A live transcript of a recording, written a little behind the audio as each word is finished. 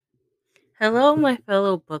Hello, my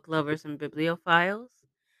fellow book lovers and bibliophiles.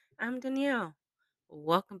 I'm Danielle.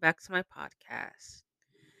 Welcome back to my podcast.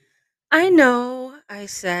 I know I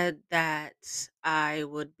said that I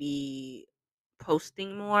would be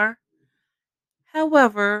posting more.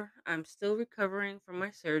 However, I'm still recovering from my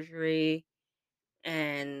surgery,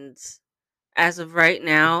 and as of right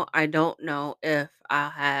now, I don't know if I'll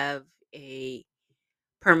have a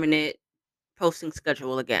permanent posting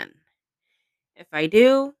schedule again. If I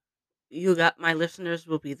do, my listeners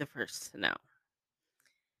will be the first to know.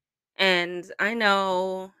 And I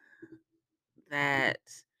know that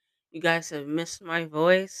you guys have missed my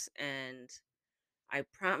voice, and I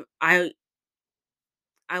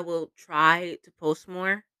will try to post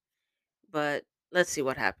more, but let's see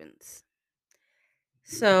what happens.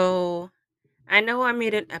 So, I know I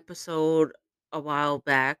made an episode a while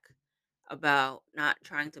back about not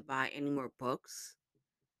trying to buy any more books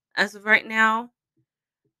as of right now,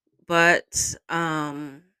 but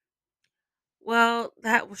well,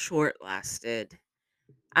 that was short lasted.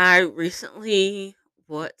 I recently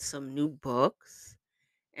bought some new books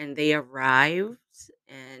and they arrived,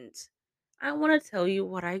 and I want to tell you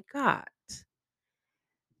what I got.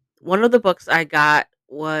 One of the books I got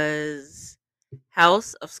was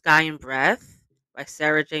House of Sky and Breath by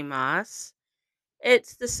Sarah J. Maas.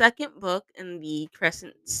 It's the second book in the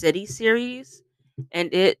Crescent City series,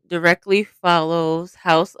 and it directly follows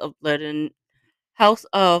House of Earth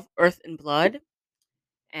and Blood,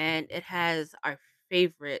 and it has our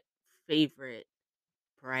favorite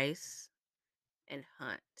Bryce and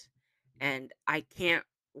Hunt. And I can't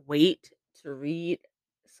wait to read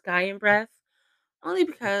Sky and Breath only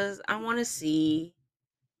because I want to see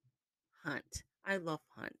Hunt. I love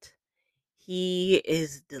Hunt. He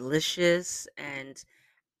is delicious, and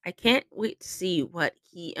I can't wait to see what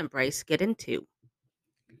he and Bryce get into.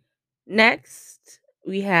 Next,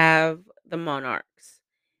 we have The Monarchs,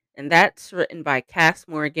 and that's written by Cass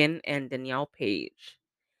Morgan and Danielle Page.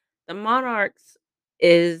 The Monarchs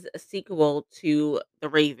is a sequel to The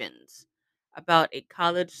Ravens about a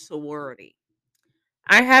college sorority.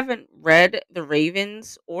 I haven't read The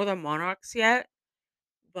Ravens or The Monarchs yet,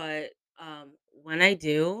 but when I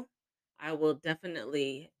do, I will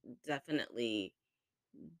definitely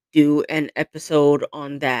do an episode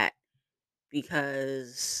on that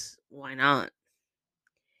because why not?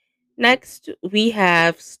 Next, we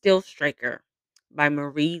have Still Striker by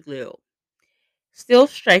Marie Liu. Still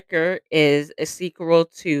Striker is a sequel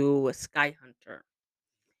to Sky Hunter,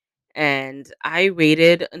 and I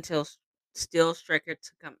waited until Still Striker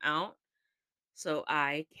to come out so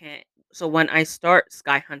I can so when I start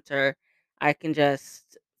Sky Hunter, I can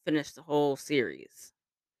just finish the whole series.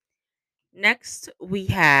 Next, we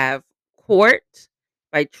have Court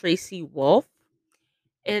by Tracy Wolf.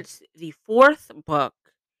 It's the fourth book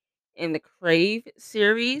in the Crave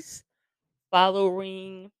series,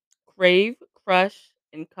 following Crave, Crush,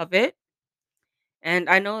 and Covet. And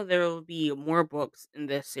I know there will be more books in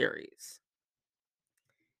this series.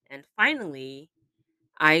 And finally,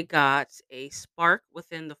 I got A Spark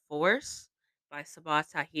Within the Force by Sabah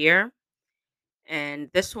Tahir.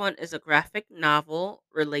 And this one is a graphic novel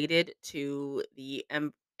related to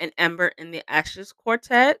An Ember in the Ashes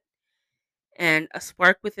quartet. And A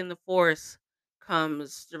Spark Within the Force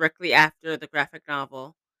comes directly after the graphic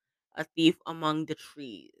novel, A Thief Among the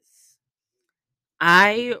Trees.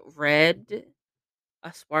 I read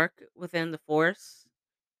A Spark Within the Force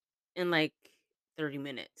in like 30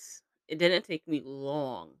 minutes. It didn't take me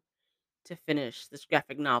long to finish this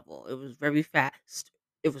graphic novel. It was very fast.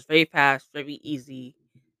 Very easy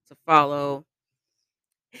to follow.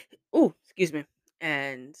 Oh, excuse me.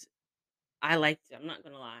 And I liked it. I'm not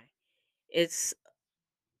gonna lie. It's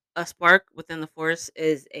A Spark Within the Force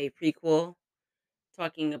is a prequel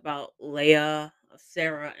talking about Leia,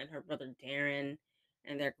 Sarah, and her brother Darren,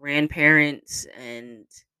 and their grandparents and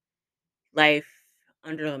life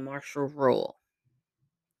under the martial rule.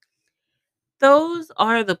 Those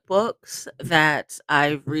are the books that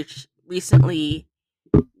I've recently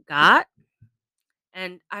got,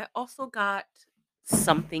 and I also got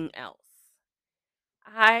something else.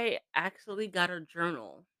 I actually got a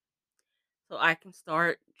journal so I can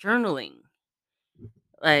start journaling,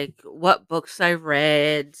 like what books I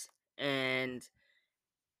read and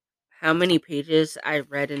how many pages I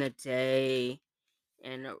read in a day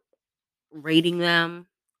and rating them.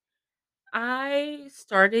 I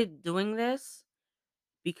started doing this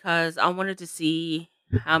because I wanted to see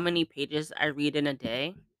how many pages I read in a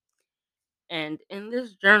day. And in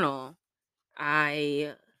this journal,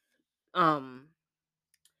 I um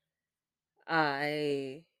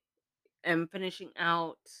I am finishing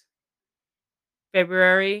out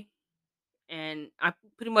February and I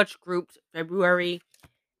pretty much grouped February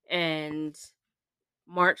and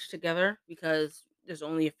March together because there's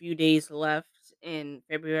only a few days left in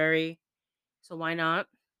February, so why not?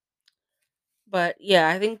 But yeah,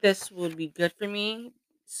 I think this would be good for me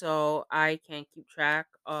so I can keep track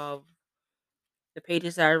of the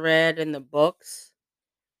pages I read in the books.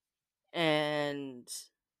 And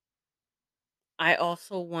I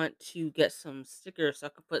also want to get some stickers so I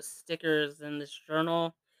could put stickers in this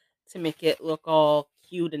journal to make it look all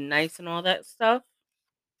cute and nice and all that stuff.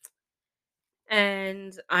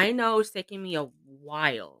 And I know it's taking me a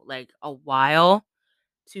while, like a while,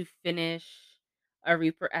 to finish A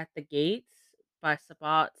Reaper at the Gates by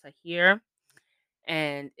Sabat Tahir.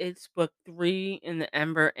 And it's book 3 in the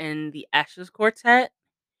Ember and the Ashes Quartet.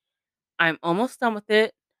 I'm almost done with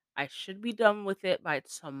it. I should be done with it by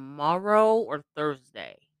tomorrow or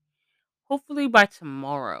Thursday. Hopefully by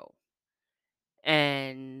tomorrow.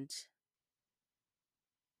 And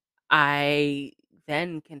I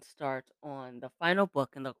then can start on the final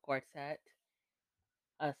book in the quartet,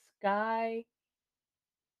 A Sky.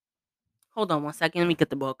 Hold on one second. Let me get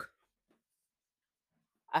the book.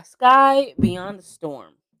 A Sky Beyond the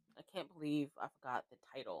Storm. I can't believe I forgot the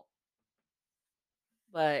title.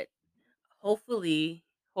 But hopefully,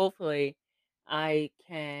 I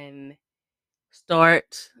can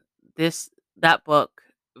start that book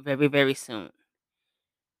very, very soon.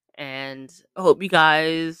 And I hope you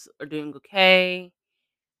guys are doing okay.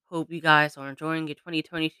 Hope you guys are enjoying your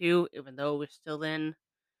 2022, even though we're still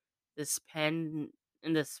this pen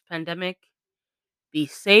in this pandemic. Be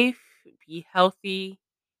safe, be healthy,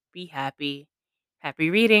 be happy. Happy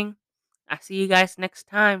reading. I'll see you guys next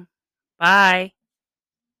time. Bye.